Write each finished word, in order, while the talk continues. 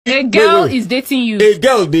A girl is dating you. A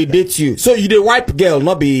girl, they date you. So you the wipe girl,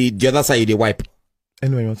 not be the other side, you the wipe.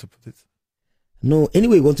 Anyway you want to put it. No,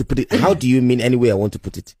 anyway you want to put it. How do you mean anyway I want to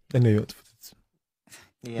put it? Anyway you want to put it.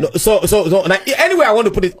 Yeah. No, so like, anyway I want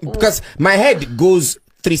to put it because my head goes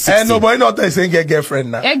 360. Nobody not saying get girlfriend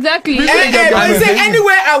now. Exactly. I say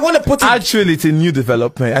anyway I want to put it. Actually, it's a new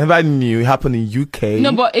development. I never knew it happened in UK.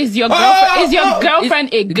 No, but is your girlfriend girlfriend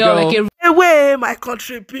a girl? Like a away, my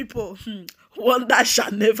country people. Wonder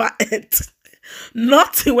shall never end.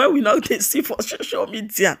 Nothing where we not see for social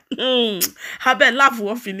media. Habe laugh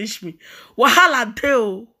won't finish me. Wahala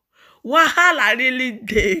dey. Wahala really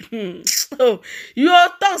dey. Oh, you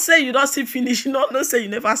don't say you don't see finish. You don't say you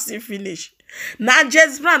never see finish. Now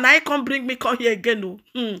Jezebel, I come bring me come here again.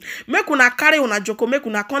 Make una carry una joko, make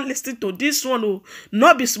una come listen to this one.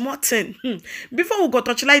 Not be small thing. Before we go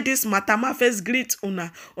touch like this matter, my first greet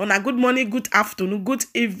una good morning, good afternoon, good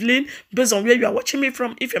evening, based on where you are watching me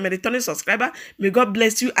from. If you're a returning subscriber, may God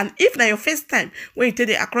bless you. And if now your first time when you take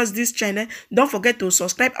it across this channel, don't forget to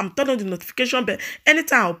subscribe and turn on the notification bell.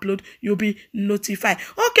 Anytime I upload, you'll be notified.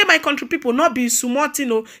 Okay, my country people, not be small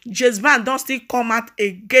thing. Jezebel don't still come out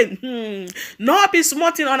again. No be small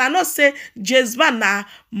thing. I not say Jezebel na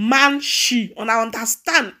man she. I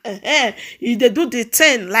understand. If they do the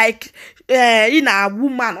thing like in a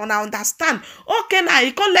woman, I understand. Okay, now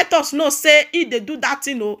he can't let us know. Say if they do that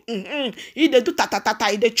thing, if they do ta,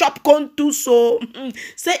 if they chop con too so.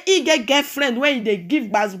 Say he get girlfriend when they give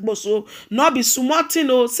basbo so. Not be small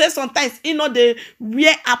thing. Say sometimes they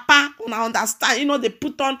wear appa. I understand. They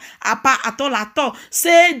put on appa at all.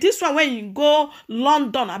 Say this one when you go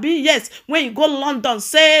London. I mean yes. When you go London,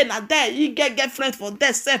 say na there he get girlfriend for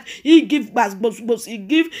there self. He give basbo,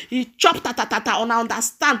 he chop ta. I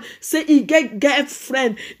understand. Say he get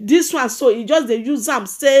girlfriend. This one so he just they use them.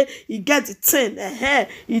 Say he get the thing.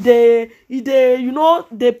 He they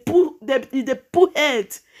put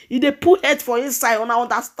head. He they put head for inside. I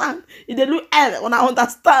understand. He they look head. I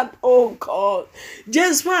understand. Oh God,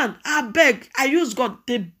 just man, I beg. I use God.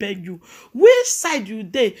 They beg you. Which side you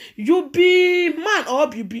dey? You be man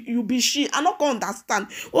or you be she? I not gonna understand.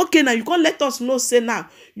 Okay, now you can't let us know. Say now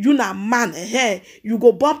you na man. You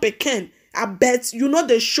go bump a can. I bet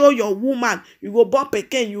they show your woman, you go bump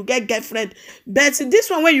again, you get girlfriend. But this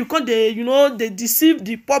one when you come they deceive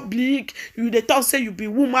the public, they talk say you be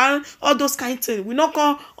woman, all those kind of things. We not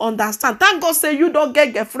gonna understand. Thank God say you don't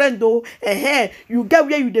get girlfriend though. You get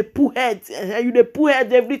where you they pull head, you they pull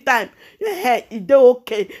head every time. It they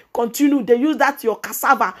okay. Continue. They use that your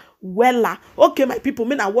cassava. Wella. Okay, my people,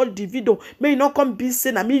 may I watch the video. May you not come be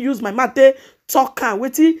saying I me use my mouth talk and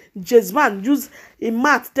waiting Jezebel use a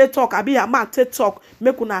mouth talk. I be a mouth talk.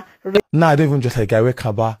 Make una. Nah, I don't even just like I wear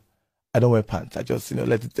kaba. I don't wear pants. I just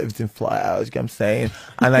let everything fly out. You know what I'm saying?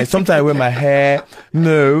 And like sometimes I wear my hair.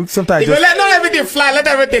 No, sometimes just let not everything fly. Let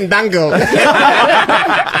everything dangle.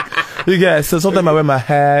 You guys, so sometimes I wear my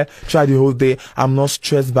hair, try the whole day. I'm not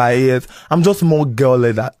stressed by it. I'm just more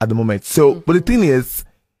girl-led at the moment. So, but the thing is,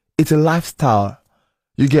 it's a lifestyle.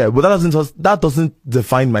 You get, but that doesn't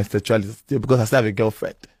define my sexuality because I still have a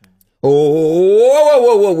girlfriend.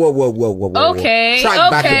 Whoa. Okay.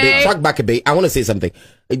 Track back a bit. I want to say something.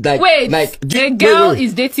 A girl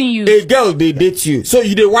is dating you. A girl, they date you. So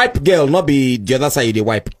you the wipe girl, not be the other side, you the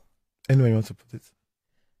wipe. Anyway you want to put it.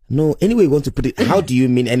 No, anyway you want to put it. How do you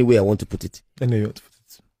mean anyway I want to put it? Anyway you want to put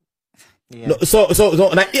it. Yeah. No, so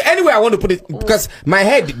like, anyway I want to put it because my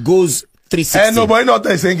head goes 360. Nobody not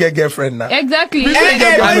saying get girlfriend now. Exactly.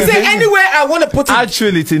 I say anywhere I want to put it.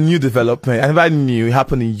 Actually, it's a new development. I never knew it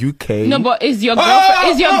happened in UK. No, but is your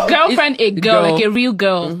girlfriend a girl, like a real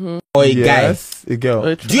girl? Or a guy? Yes, a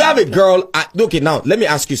girl. Do you have a girl? Okay, now let me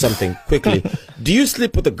ask you something quickly. Do you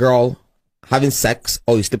sleep with a girl having sex,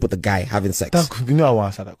 or you sleep with a guy having sex? You know I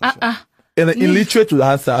want to answer that question. Illiterate to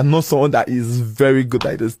answer, I'm not someone that is very good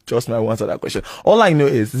at this. Trust me, I will answer that question. All I know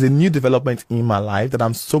is there's a new development in my life that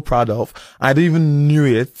I'm so proud of. I didn't even knew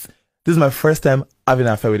it. This is my first time having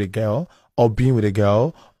an affair with a girl, or being with a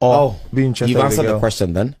girl, or being interested in a girl. You've answered the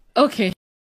question then. Okay.